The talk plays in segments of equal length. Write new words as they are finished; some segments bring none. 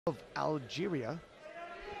of Algeria.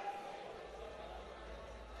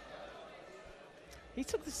 He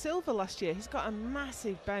took the silver last year. He's got a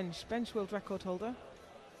massive bench world record holder.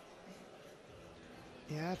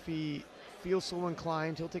 Yeah, if he feels so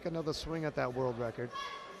inclined, he'll take another swing at that world record,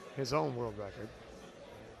 his own world record.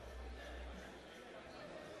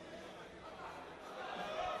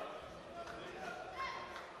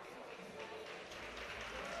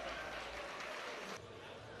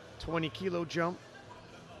 $20-kilo jump.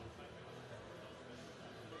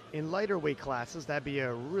 In lighter weight classes, that'd be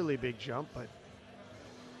a really big jump, but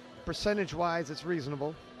percentage-wise, it's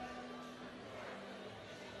reasonable.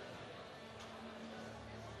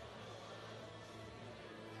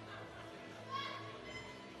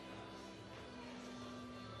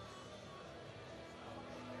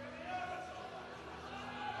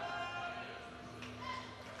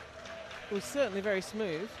 It was certainly very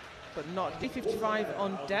smooth, but not D55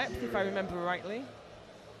 on depth, if I remember rightly.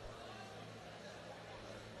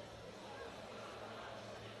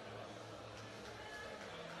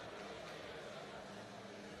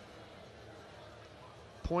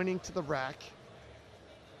 Pointing to the rack.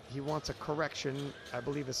 He wants a correction. I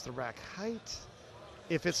believe it's the rack height.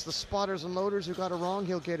 If it's the spotters and loaders who got it wrong,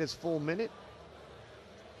 he'll get his full minute.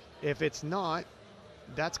 If it's not,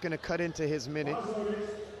 that's going to cut into his minute.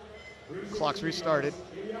 Clock's restarted.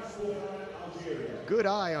 Good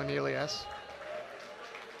eye on Ilyas.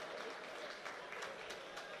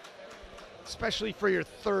 Especially for your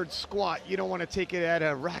third squat, you don't want to take it at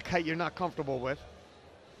a rack height you're not comfortable with.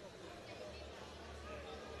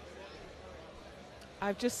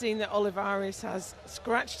 I've just seen that Olivares has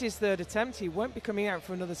scratched his third attempt. He won't be coming out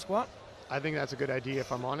for another squat. I think that's a good idea,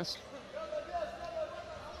 if I'm honest.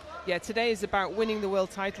 Yeah, today is about winning the world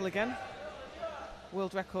title again.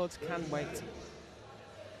 World records can wait.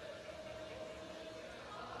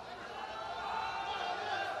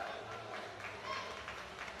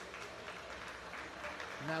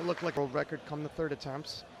 And that looked like a world record come the third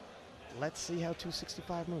attempts. Let's see how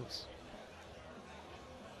 265 moves.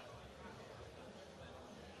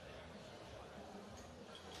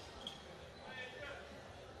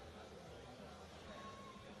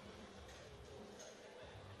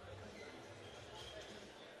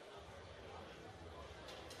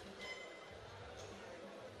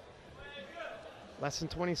 Less than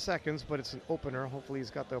 20 seconds, but it's an opener. Hopefully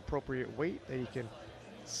he's got the appropriate weight that he can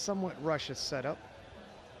somewhat rush his setup.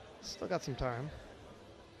 Still got some time.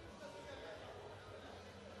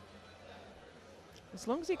 As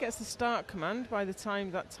long as he gets the start command by the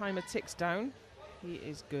time that timer ticks down, he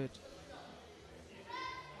is good.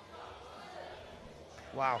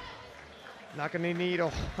 Wow. Not going to need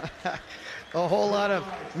a whole lot of...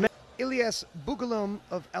 Ilyas Boughalem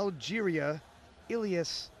of Algeria.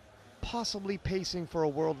 Ilyas possibly pacing for a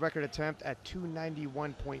world record attempt at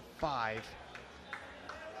 291.5.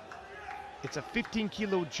 It's a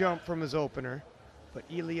 15-kilo jump from his opener, but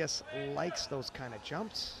Ilyas likes those kind of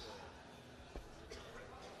jumps.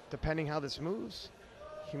 Depending how this moves,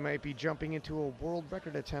 he might be jumping into a world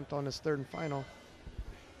record attempt on his third and final.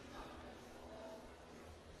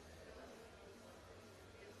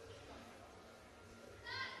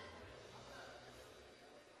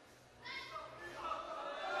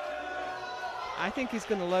 I think he's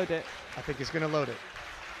going to load it. I think he's going to load it.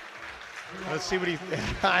 Let's see what he...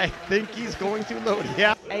 I think he's going to load it.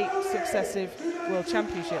 Yeah. 8 successive world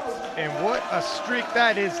championships. And what a streak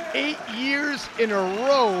that is. 8 years in a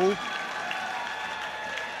row.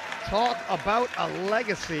 Talk about a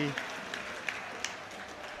legacy.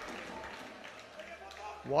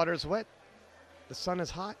 Water's wet. The sun is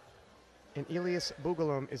hot. And Ilyas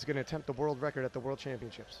Boughalem is going to attempt the world record at the World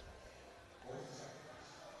Championships.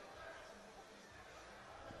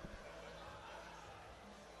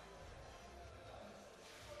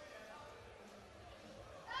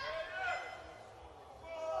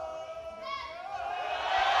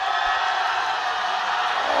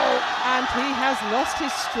 And he has lost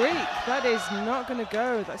his streak. That is not going to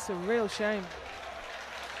go. That's a real shame.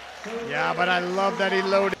 Yeah, but I love that he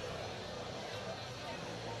loaded.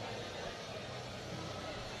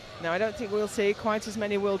 Now, I don't think we'll see quite as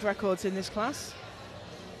many world records in this class.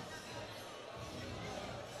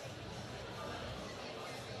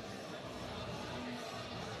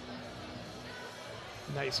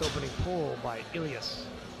 Nice opening pull by Ilyas.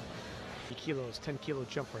 10-kilo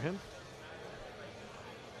jump for him.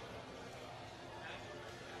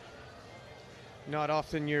 Not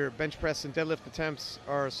often your bench press and deadlift attempts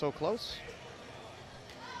are so close.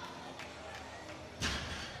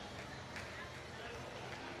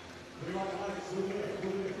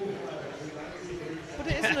 But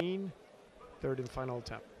it isn't. Third and final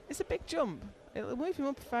attempt. It's a big jump. It'll move him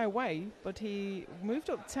up a fair way, but he moved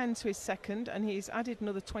up 10 to his second, and he's added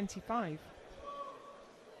another 25.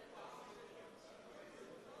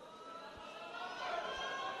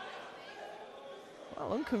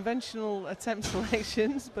 Well, unconventional attempt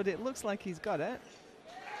selections, but it looks like he's got it.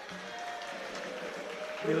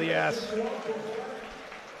 Ilyas